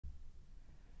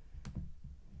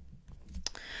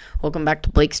Welcome back to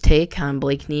Blake's Take. I'm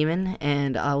Blake Neiman,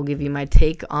 and I'll give you my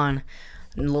take on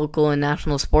local and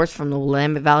national sports from the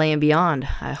Willamette Valley and beyond.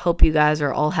 I hope you guys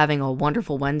are all having a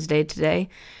wonderful Wednesday today,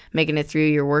 making it through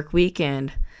your work week,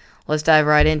 and let's dive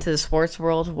right into the sports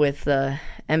world with the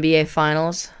NBA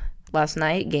Finals last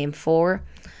night, Game 4.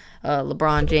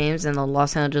 LeBron James and the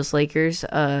Los Angeles Lakers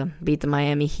beat the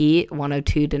Miami Heat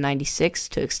 102-96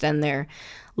 to extend their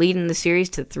lead in the series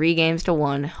to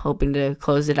 3-1, hoping to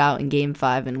close it out in Game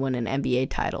 5 and win an NBA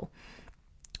title.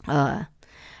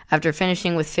 After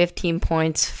finishing with 15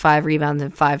 points, 5 rebounds,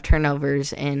 and 5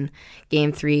 turnovers in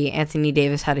Game 3, Anthony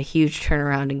Davis had a huge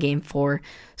turnaround in Game 4,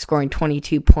 scoring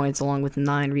 22 points along with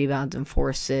 9 rebounds and 4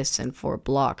 assists and 4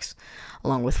 blocks,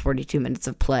 along with 42 minutes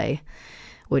of play,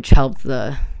 which helped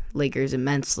the Lakers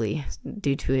immensely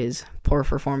due to his poor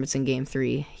performance in Game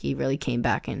 3. He really came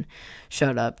back and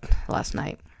showed up last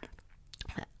night.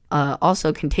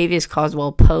 Also, Kentavious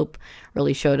Caldwell-Pope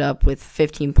really showed up with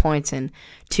 15 points and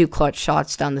 2 clutch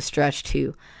shots down the stretch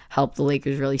to help the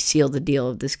Lakers really seal the deal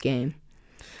of this game.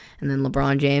 And then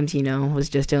LeBron James, was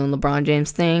just doing LeBron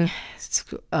James thing,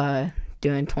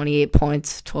 doing 28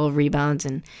 points, 12 rebounds,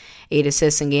 and 8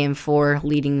 assists in Game 4,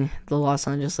 leading the Los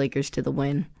Angeles Lakers to the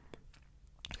win.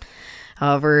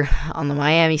 However, on the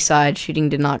Miami side, shooting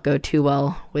did not go too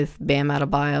well, with Bam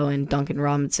Adebayo and Duncan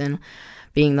Robinson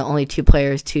being the only 2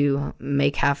 players to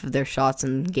make half of their shots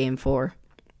in Game 4.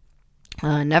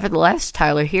 Nevertheless,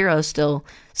 Tyler Hero still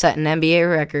set an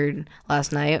NBA record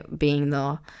last night, being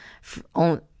the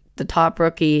top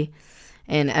rookie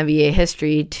in NBA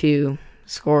history to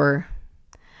score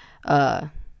the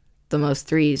most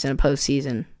threes in a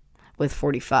postseason with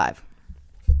 45.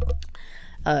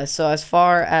 So as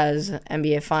far as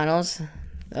NBA Finals,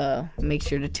 make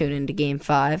sure to tune into Game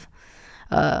 5.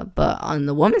 But on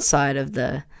the women's side of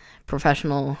the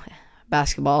professional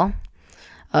basketball,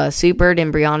 Sue Bird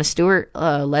and Breanna Stewart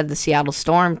led the Seattle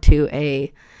Storm to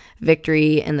a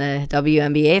victory in the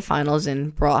WNBA Finals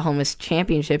and brought home a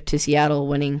championship to Seattle,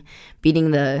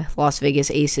 beating the Las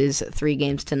Vegas Aces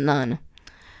 3-0.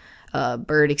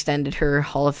 Bird extended her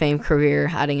Hall of Fame career,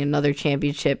 adding another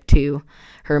championship to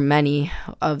her many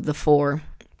of the 4.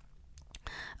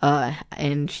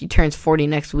 And she turns 40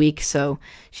 next week, so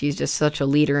she's just such a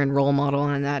leader and role model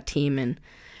on that team, and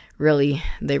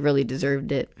they really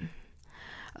deserved it.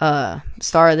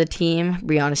 Star of the team,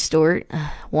 Breanna Stewart,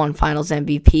 won Finals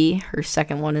MVP, her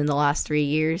second one in the last 3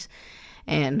 years,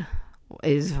 and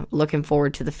is looking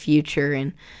forward to the future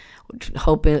and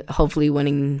hopefully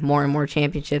winning more and more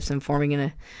championships and forming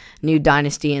a new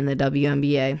dynasty in the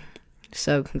WNBA.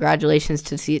 So congratulations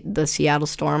to the Seattle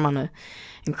Storm on an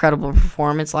incredible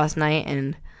performance last night,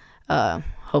 and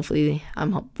hopefully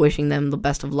I'm wishing them the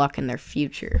best of luck in their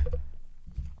future.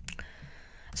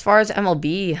 As far as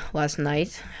MLB last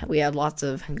night, we had lots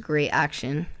of great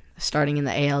action. Starting in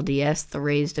the ALDS, the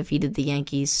Rays defeated the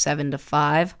Yankees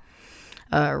 7-5.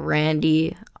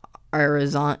 Randy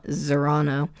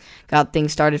Arozareno got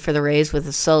things started for the Rays with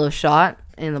a solo shot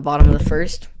in the bottom of the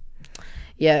first.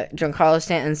 Yeah, Giancarlo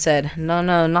Stanton said,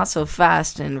 no, not so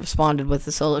fast, and responded with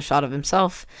a solo shot of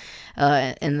himself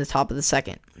in the top of the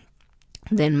second.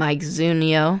 Then Mike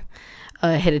Zunino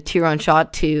hit a 2-run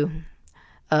shot to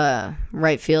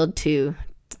right field to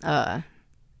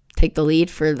take the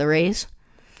lead for the Rays.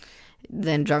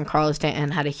 Then Giancarlo Stanton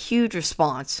had a huge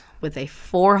response with a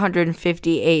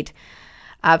 458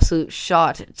 absolute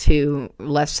shot to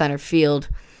left center field,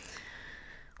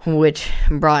 which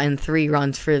brought in 3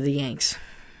 runs for the Yanks.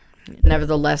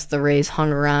 Nevertheless, the Rays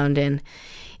hung around and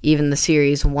even the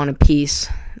series won apiece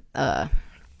and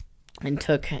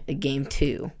took Game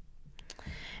 2.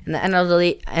 In the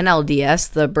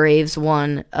NLDS, the Braves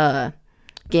won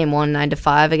Game 1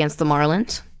 9-5 against the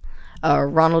Marlins.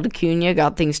 Ronald Acuna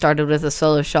got things started with a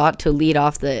solo shot to lead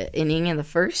off the inning in the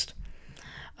first.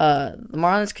 The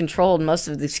Marlins controlled most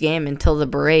of this game until the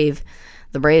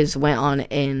Braves went on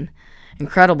an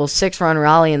incredible 6-run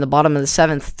rally in the bottom of the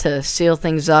 7th to seal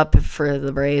things up for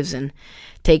the Braves and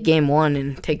take Game 1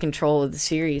 and take control of the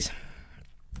series.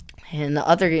 In the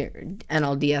other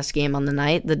NLDS game on the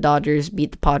night, the Dodgers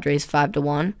beat the Padres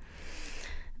 5-1.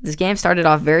 This game started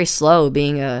off very slow,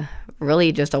 being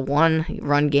really just a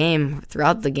 1-run game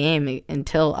throughout the game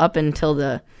until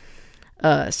the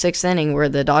 6th inning, where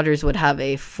the Dodgers would have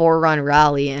a 4-run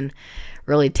rally and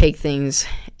really take things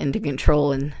into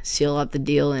control and seal up the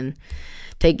deal and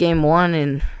take Game 1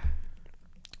 and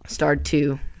start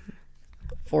to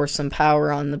force some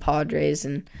power on the Padres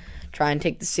and try and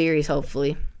take the series,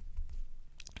 hopefully.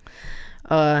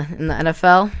 In the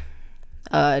NFL,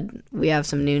 we have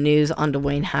some new news on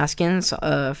Dwayne Haskins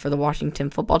for the Washington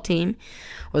football team.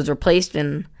 Was replaced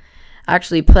in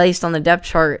actually placed on the depth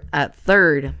chart at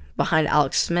third behind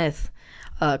Alex Smith.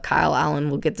 Kyle Allen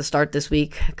will get the start this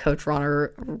week. Coach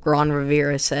Ron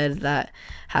Rivera said that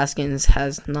Haskins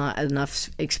has not enough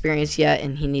experience yet,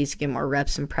 and he needs to get more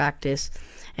reps in practice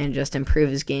and just improve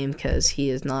his game because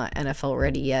he is not NFL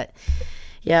ready yet.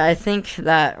 Yeah, I think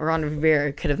that Ron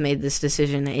Rivera could have made this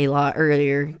decision a lot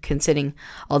earlier, considering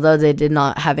although they did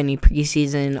not have any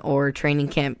preseason or training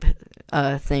camp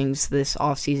things this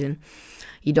offseason,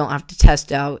 you don't have to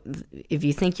test out. If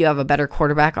you think you have a better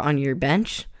quarterback on your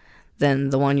bench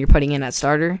than the one you're putting in at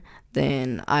starter,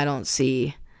 then I don't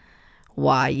see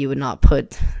why you would not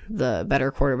put the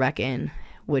better quarterback in,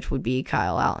 which would be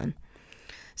Kyle Allen.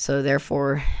 So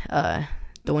therefore,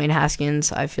 Dwayne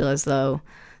Haskins, I feel as though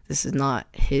this is not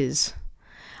his.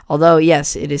 Although,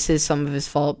 yes, it is some of his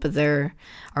fault, but there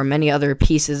are many other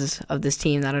pieces of this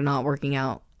team that are not working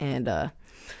out, and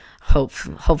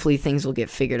hopefully things will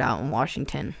get figured out in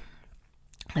Washington.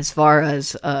 As far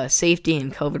as safety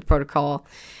and COVID protocol,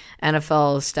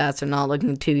 NFL stats are not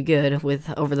looking too good,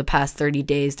 with over the past 30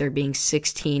 days there being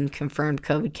 16 confirmed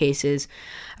COVID cases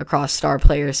across star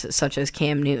players such as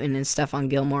Cam Newton and Stephon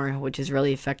Gilmore, which is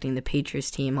really affecting the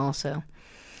Patriots team also.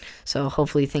 So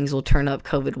hopefully things will turn up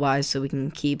COVID-wise so we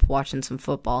can keep watching some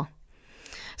football.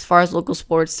 As far as local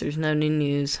sports, there's no new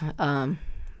news.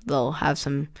 They'll have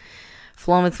some...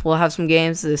 Philomath will have some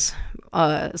games. It's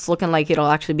looking like it'll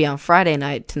actually be on Friday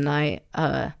night tonight,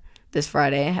 this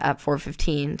Friday at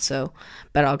 4:15. So,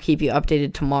 but I'll keep you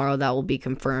updated tomorrow. That will be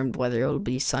confirmed whether it'll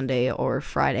be Sunday or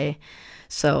Friday.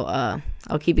 So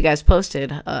I'll keep you guys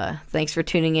posted. Thanks for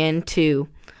tuning in to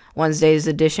Wednesday's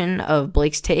edition of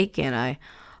Blake's Take, and I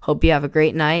hope you have a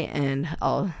great night, and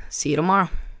I'll see you tomorrow.